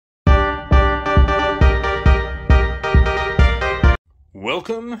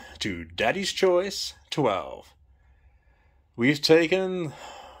Welcome to Daddy's Choice 12. We've taken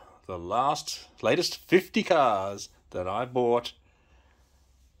the latest 50 cars that I bought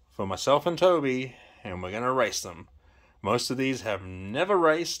for myself and Toby, and we're going to race them. Most of these have never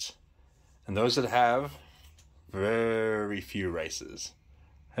raced, and those that have, very few races.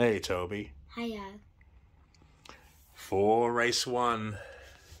 Hey, Toby. Hiya. For race 1,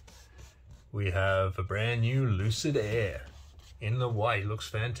 we have a brand new Lucid Air. In the white, he looks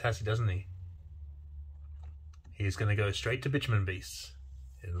fantastic, doesn't he? He's going to go straight to Bitumen Beasts.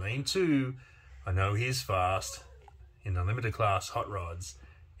 In lane 2, I know he's fast. In the limited class hot rods,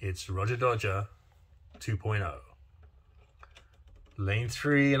 it's Roger Dodger 2.0. Lane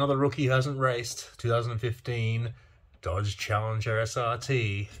 3, another rookie who hasn't raced, 2015 Dodge Challenger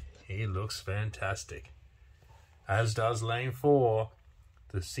SRT. He looks fantastic. As does lane 4,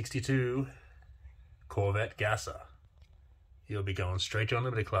 the 62 Corvette Gasser. He'll be going straight to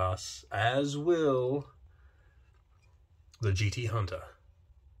unlimited class, as will the GT Hunter.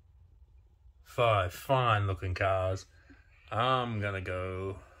 5 fine looking cars. I'm going to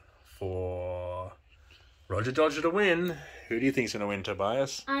go for Roger Dodger to win. Who do you think's going to win,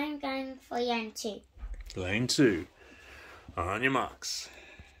 Tobias? I'm going for lane 2. Lane 2. On your marks.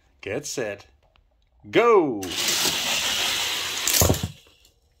 Get set. Go! This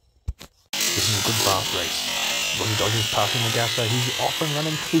is a good fast race. Roger Dodger's passing the Gasser. He's off and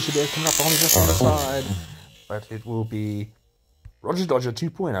running. Lucid Air coming up on just on the side. But it will be Roger Dodger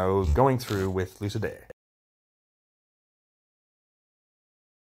 2.0 going through with Lucid Air.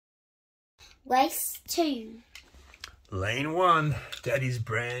 Race 2. Lane 1. Daddy's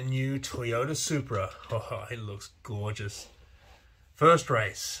brand new Toyota Supra. Oh, it looks gorgeous. First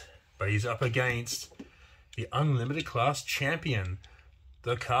race. But he's up against the Unlimited Class Champion.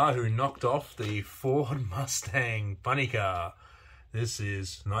 The car who knocked off the Ford Mustang funny car. This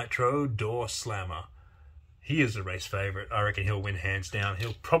is Nitro Door Slammer. He is a race favourite. I reckon he'll win hands down.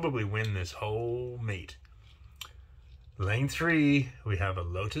 He'll probably win this whole meet. Lane 3, we have a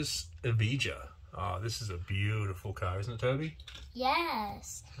Lotus Evija. Oh, this is a beautiful car, isn't it, Toby?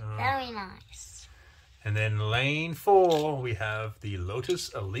 Yes, very nice. And then lane 4, we have the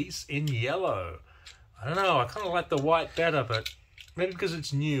Lotus Elise in yellow. I don't know, I kind of like the white better, but maybe because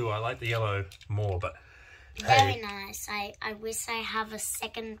it's new, I like the yellow more, but Very hey. nice. I wish I have a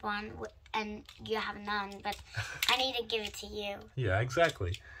second one and you have none, but I need to give it to you. Yeah,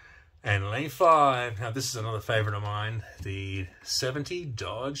 exactly. And lane 5, now this is another favourite of mine, the 70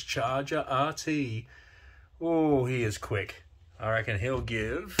 Dodge Charger RT. Oh, he is quick. I reckon he'll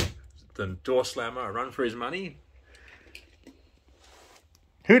give the Door Slammer a run for his money.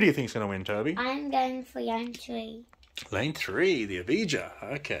 Who do you think's going to win, Toby? I'm going for lane 3. Lane 3, the Evija.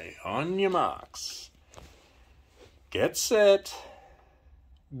 Okay, on your marks. Get set.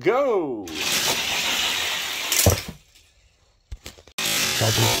 Go!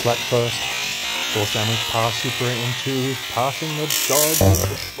 Charging flat first. Door Slammer's past Super into passing the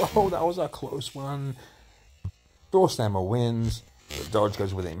Dodge. Oh, that was a close one. Door Slammer wins. The Dodge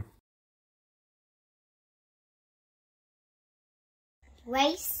goes with him.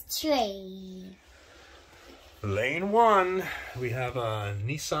 Race 3. Lane 1, we have a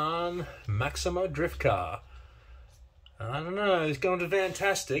Nissan Maxima drift car. I don't know, it's going to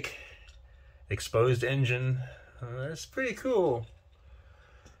Fantastic. Exposed engine. That's pretty cool.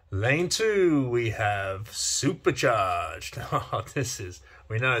 Lane 2, we have Supercharged. Oh,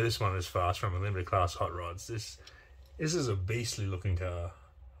 we know this one is fast from a limited class hot rods. This is a beastly looking car.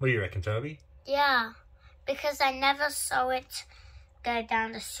 What do you reckon, Toby? Yeah, because I never saw it go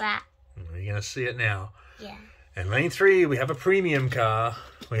down the track. You're going to see it now. Yeah. And lane 3, we have a premium car.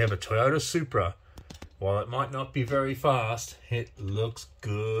 We have a Toyota Supra. While it might not be very fast, it looks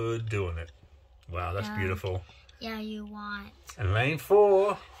good doing it. Wow, that's beautiful. Yeah, you're right. And lane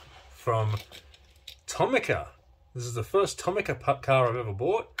 4, from Tomica. This is the first Tomica car I've ever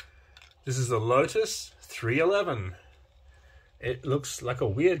bought. This is the Lotus 311. It looks like a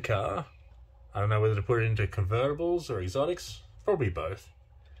weird car. I don't know whether to put it into convertibles or exotics. Probably both.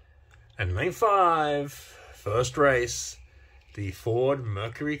 And lane 5, first race, the Ford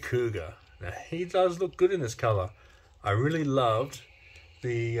Mercury Cougar. Now, he does look good in this colour. I really loved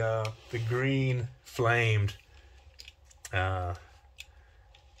the green flamed last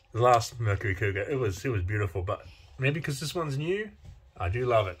Mercury Cougar. It was beautiful, but maybe because this one's new, I do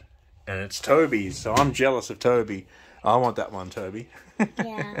love it. And it's Toby's, so I'm jealous of Toby. I want that one, Toby.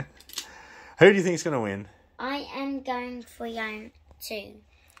 Yeah. Who do you think's going to win? I am going for lane 2.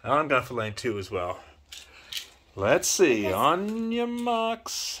 I'm going for lane 2 as well. Let's see. On your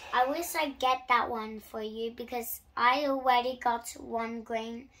marks. I wish I get that one for you because I already got one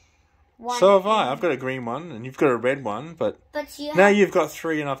green one. So have I. I've got a green one and you've got a red one, but you now you've got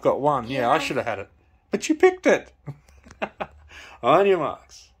 3 and I've got 1. Yeah, I should have had it. But you picked it. On your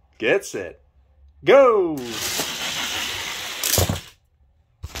marks. Get set. Go!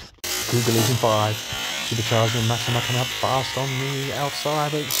 Googly's in 5. Supercharger and Maxima come out fast on the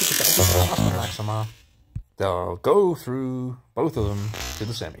outside, but Supercharger fast on Maxima. They'll go through both of them to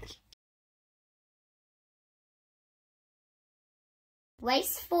the semis.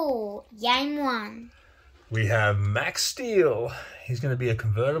 Race 4, game 1. We have Max Steel. He's going to be a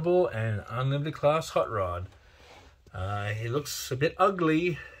convertible and unlimited class hot rod. He looks a bit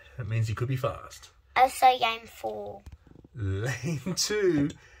ugly. That means he could be fast. Also game 4. Lane 2.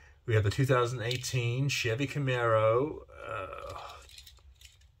 We have the 2018 Chevy Camaro.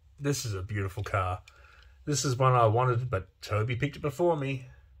 This is a beautiful car. This is one I wanted, but Toby picked it before me.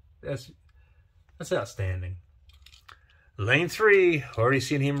 That's outstanding. Lane 3, already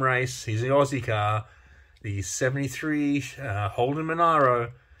seen him race. He's an Aussie car. The 73 Holden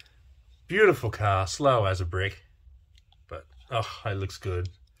Monaro. Beautiful car, slow as a brick. But, oh, it looks good.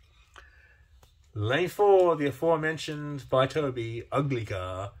 Lane 4, the aforementioned by Toby, ugly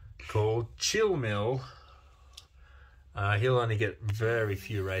car called Chill Mill. He'll only get very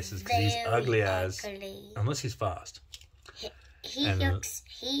few races because he's ugly as, unless he's fast. He looks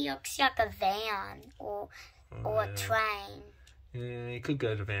like a van or a train. Yeah, he could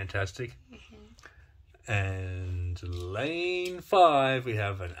go to Fantastic. And lane 5, we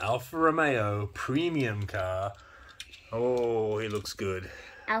have an Alfa Romeo premium car. Oh, he looks good.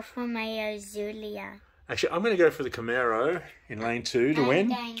 Alfa Romeo Giulia. Actually, I'm going to go for the Camaro in lane 2 to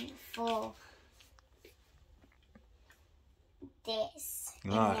win. I'm going for this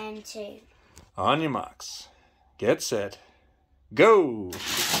in Right. lane 2. On your marks. Get set. Go!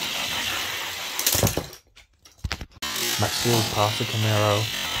 Max Steel's past the Camaro.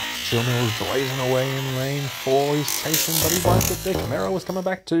 Chillmill's blazing away in lane 4. He's chasing, but he won't get there. Camaro is coming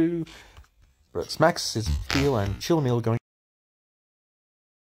back too. But it's Max Steel and Chillmill going.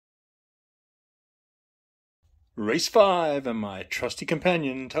 Race 5, and my trusty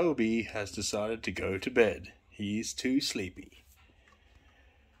companion, Toby, has decided to go to bed. He's too sleepy.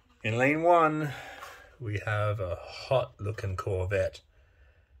 In lane 1, we have a hot-looking Corvette.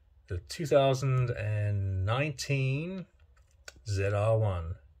 The 2019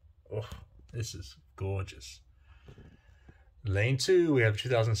 ZR1. Oh, this is gorgeous. Lane 2, we have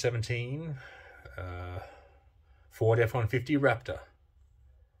 2017 Ford F-150 Raptor.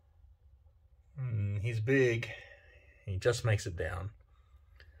 He's big. He just makes it down.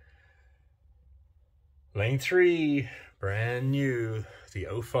 Lane 3, brand new, the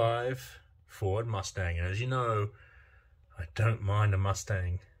 05 Ford Mustang. And as you know, I don't mind a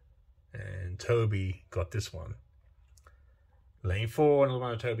Mustang. And Toby got this one. Lane 4, another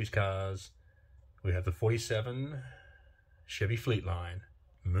one of Toby's cars. We have the 47 Chevy Fleetline,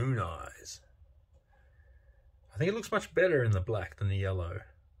 Moon Eyes. I think it looks much better in the black than the yellow.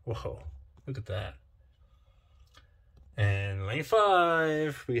 Whoa, look at that. And lane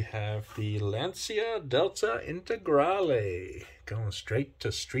 5, we have the Lancia Delta Integrale. Going straight to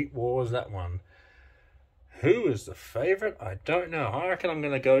Street Wars, that one. Who is the favorite? I don't know. I reckon I'm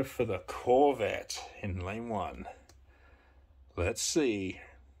going to go for the Corvette in lane 1. Let's see.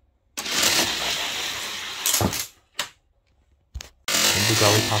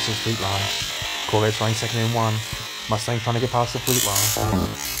 Integrale past the fleet line. Corvette's running second in 1. Mustang trying to get past the fleet line.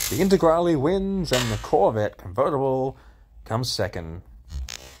 The Integrale wins and the Corvette convertible comes second.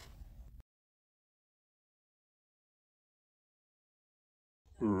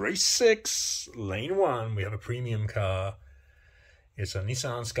 Race 6, lane 1, we have a premium car. It's a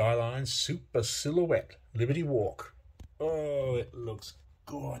Nissan Skyline Super Silhouette Liberty Walk. Oh, it looks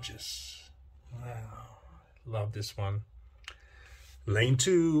gorgeous. Wow, love this one. Lane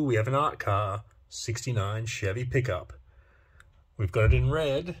 2, we have an art car, 69 Chevy pickup. We've got it in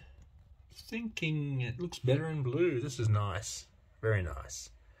red. Thinking it looks better in blue. This is nice. Very nice.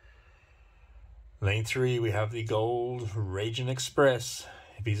 Lane 3, we have the gold Raging Express.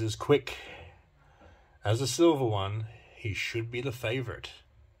 If he's as quick as the silver one, he should be the favorite.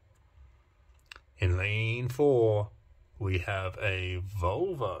 In lane 4, we have a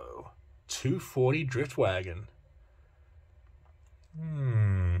Volvo 240 Drift Wagon.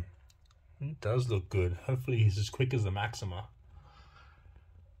 It does look good. Hopefully he's as quick as the Maxima.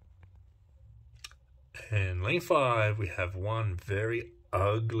 And lane 5, we have one very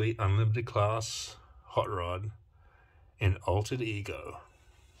ugly unlimited class hot rod in Altered Ego.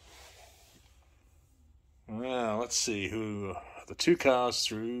 Well, let's see who are the two cars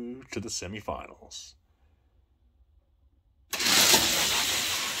through to the semi-finals.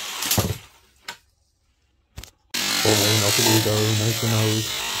 Ego, nose to nose.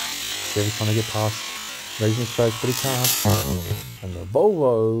 Chevy trying to get past, raising his face, but he can't. And the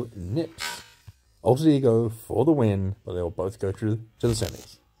Volvo nips Alter Ego for the win, but they'll both go through to the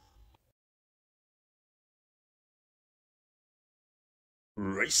semis.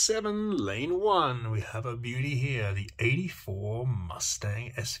 Race 7, Lane 1. We have a beauty here, the 84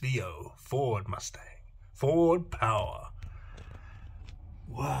 Mustang SVO, Ford Mustang, Ford Power.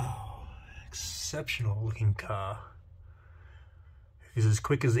 Wow, exceptional looking car. If he's as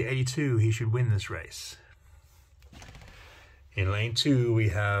quick as the 82, he should win this race. In Lane 2, we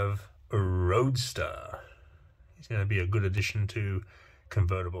have a Roadster. He's going to be a good addition to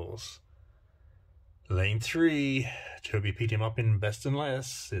convertibles. Lane 3, Toby picked him up in best and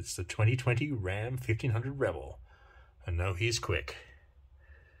less. It's the 2020 Ram 1500 Rebel. I know he's quick.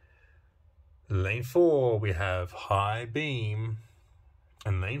 Lane 4, we have High Beam.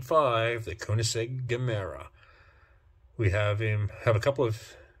 And Lane 5, the Koenigsegg Gemera. We have a couple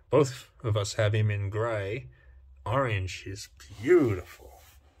of, both of us have him in grey. Orange is beautiful.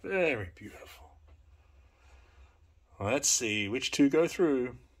 Very beautiful. Let's see which two go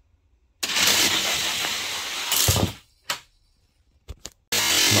through.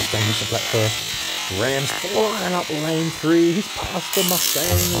 Mustang hits the black first. Ram's flying up lane 3. He's past the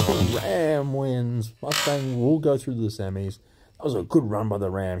Mustang. Ram wins. Mustang will go through the semis. That was a good run by the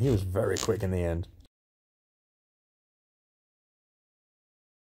Ram. He was very quick in the end.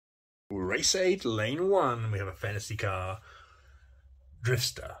 Race 8, Lane 1. We have a fantasy car,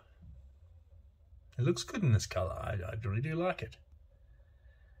 Drifter. It looks good in this colour. I really do like it.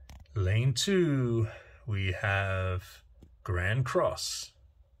 Lane 2, we have Grand Cross.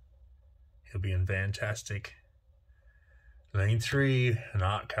 He'll be in fantastic. Lane 3, an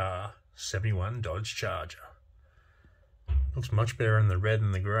art car, 71 Dodge Charger. Looks much better in the red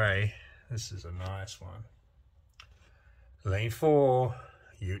and the grey. This is a nice one. Lane 4,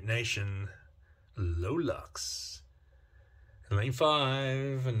 Ute Nation, Lolux. Lane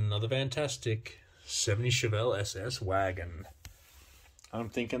 5, another fantastic 70 Chevelle SS wagon. I'm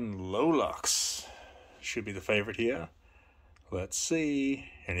thinking Lolux should be the favourite here. Let's see.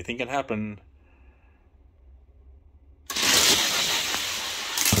 Anything can happen.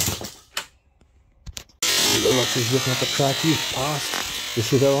 Lolux is looking at the track. He's passed the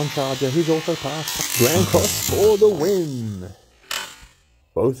Chevelle on Charger. He's also passed Grand Cross for the win.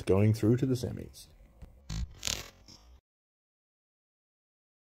 Both going through to the semis.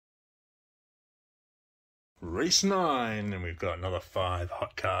 Race 9, and we've got another 5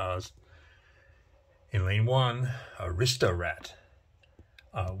 hot cars. In Lane 1, Arista Rat.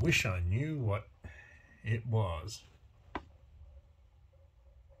 I wish I knew what it was.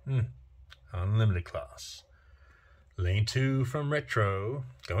 Unlimited class. Lane 2 from Retro,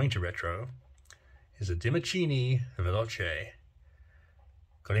 going to Retro, is a Dimachini Veloce.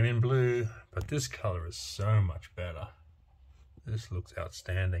 Got him in blue, but this colour is so much better. This looks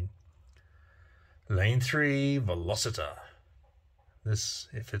outstanding. Lane 3, Velocita. This,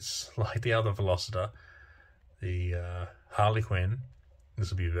 if it's like the other Velocita, the Harley Quinn, this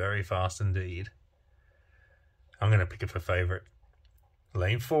will be very fast indeed. I'm going to pick it for favourite.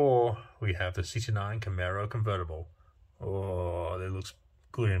 Lane 4, we have the 69 Camaro convertible. Oh, that looks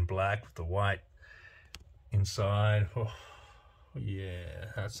good in black with the white inside. Oh, yeah,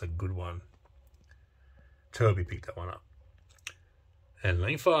 that's a good one. Toby picked that one up. And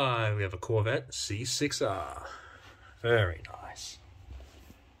Lane 5, we have a Corvette C6R. Very nice.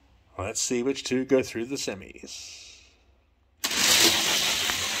 Let's see which two go through the semis.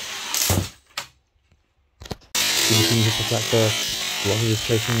 Finishing with the flat first. Velocity is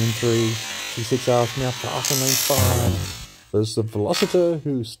chasing in 3. C6R now fast in Lane 5. There's the Velocita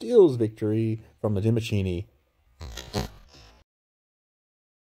who steals victory from the Dimachini.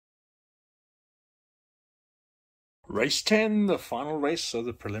 Race 10, the final race of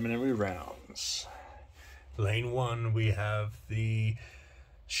the preliminary rounds. Lane 1, we have the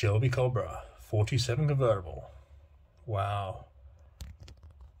Shelby Cobra 47 convertible. Wow.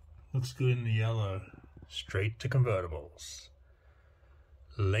 Looks good in the yellow. Straight to convertibles.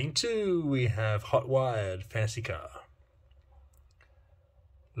 Lane 2, we have Hot Wired fantasy car.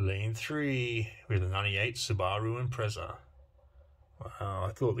 Lane 3, we have the 98 Subaru Impreza. Wow,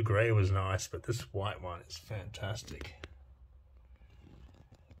 I thought the grey was nice, but this white one is fantastic.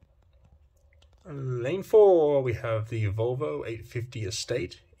 Lane 4, we have the Volvo 850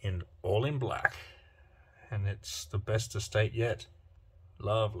 Estate in all in black. And it's the best Estate yet.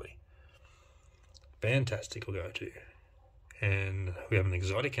 Lovely. Fantastic will go to. And we have an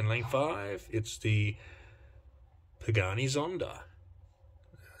exotic in lane 5. It's the Pagani Zonda.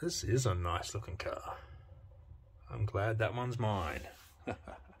 This is a nice looking car. I'm glad that one's mine.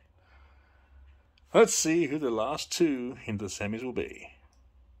 Let's see who the last two into the semis will be.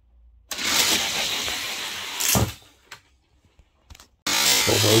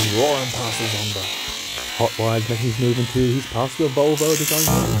 Volvo's roaring past the Zonda. Hot Wired making his move into. He's past the Volvo. They're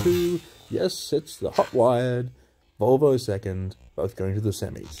going into. Yes, it's the Hot Wired. Volvo second. Both going to the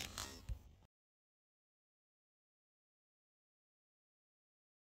semis.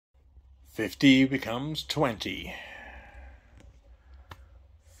 $50 becomes $20.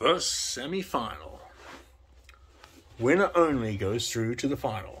 First semi-final. Winner only goes through to the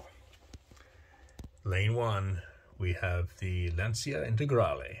final. Lane 1, we have the Lancia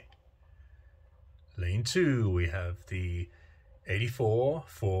Integrale. Lane 2, we have the 84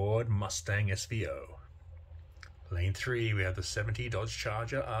 Ford Mustang SVO. Lane 3, we have the 70 Dodge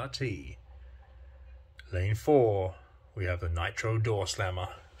Charger RT. Lane 4, we have the Nitro Door Slammer,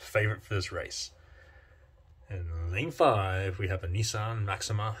 favorite for this race. And lane 5, we have the Nissan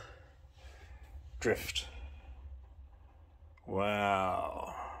Maxima Drift.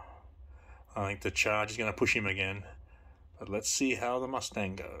 Wow. I think the Charge is going to push him again. But let's see how the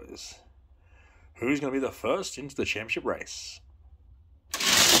Mustang goes. Who's going to be the first into the championship race?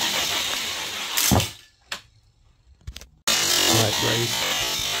 Right race.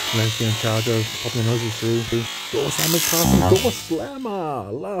 Lancia and Charger popping their noses through. Door Slammer's passing. Door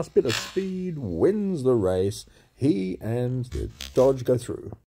Slammer! Last bit of speed wins the race. He and the Dodge go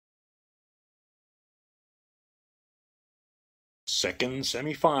through. Second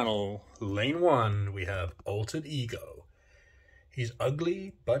semi-final. Lane 1, we have Altered Ego. He's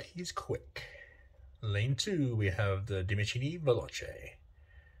ugly, but he's quick. Lane 2, we have the Dimicini Veloce.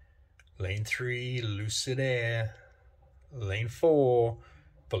 Lane 3, Lucid Air. Lane 4,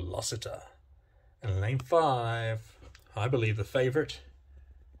 Velocita. And lane 5, I believe the favorite,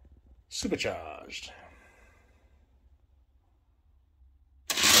 Supercharged.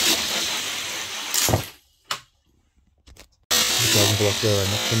 Driving Velocita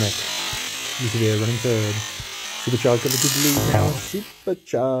neck to neck. Lucid Air running third. Supercharged got a good lead now.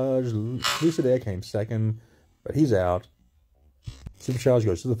 Supercharged. Lucid Air came second, but he's out. Supercharged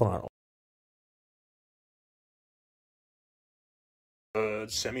goes to the final.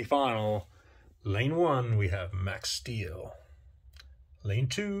 Third semi-final. Lane 1, we have Max Steel. Lane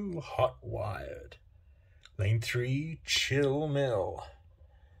 2, Hot Wired. Lane 3, Chill Mill.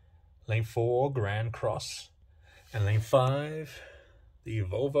 Lane 4, Grand Cross. And lane 5, the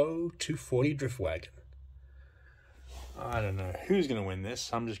Volvo 240 Drift Wagon. I don't know who's going to win this.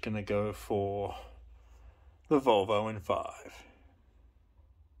 I'm just going to go for the Volvo in 5.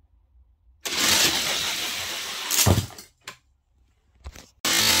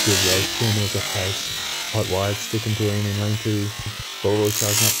 Good race, 2 minutes of pace. Hot Wired sticking to him in lane 2. Volvo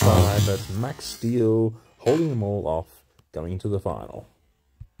charging up 5, but Max Steel holding them all off, going into the final.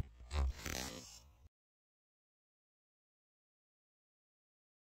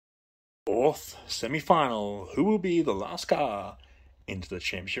 Fourth semi-final. Who will be the last car into the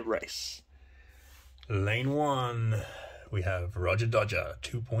championship race? Lane 1, we have Roger Dodger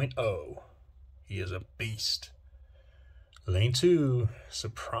 2.0. He is a beast. Lane 2,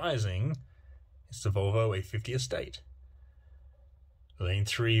 surprising, it's the Volvo A50 Estate. Lane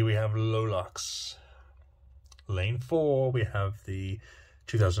 3, we have Lolux. Lane 4, we have the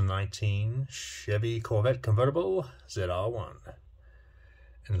 2019 Chevy Corvette Convertible ZR1.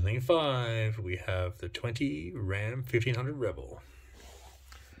 In lane 5, we have the 20 Ram 1500 Rebel.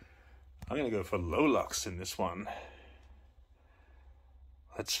 I'm going to go for Lolux in this one.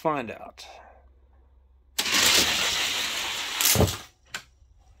 Let's find out.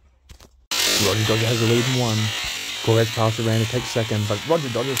 Roger Dodger has the lead in 1. Corvette's past the Ram to take second, but Roger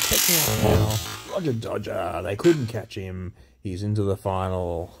Dodger's catching up now. Roger Dodger, they couldn't catch him. He's into the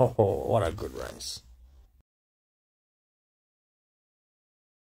final. Oh, what a good race.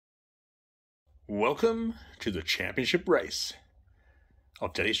 Welcome to the championship race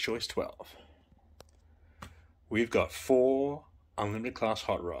of Daddy's Choice 12. We've got 4 unlimited class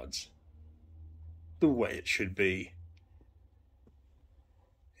hot rods. The way it should be.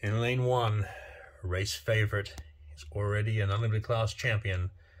 In lane 1, race favorite is already an unlimited class champion,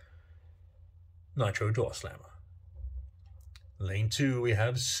 Nitro Door Slammer. Lane 2, we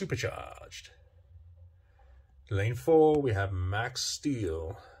have Supercharged. Lane 4, we have Max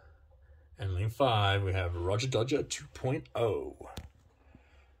Steel. And lane 5, we have Roger Dodger 2.0.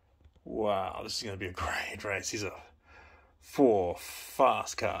 Wow, this is going to be a great race. These are 4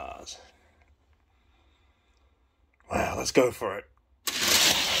 fast cars. Well, let's go for it.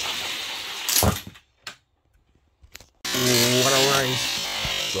 What a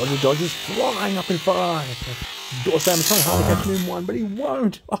race. Roger Dodger's flying up in 5. Dorsam trying hard to catch him in 1, but he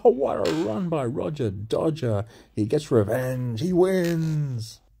won't. Oh, what a run by Roger Dodger. He gets revenge. He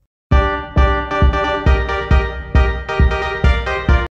wins.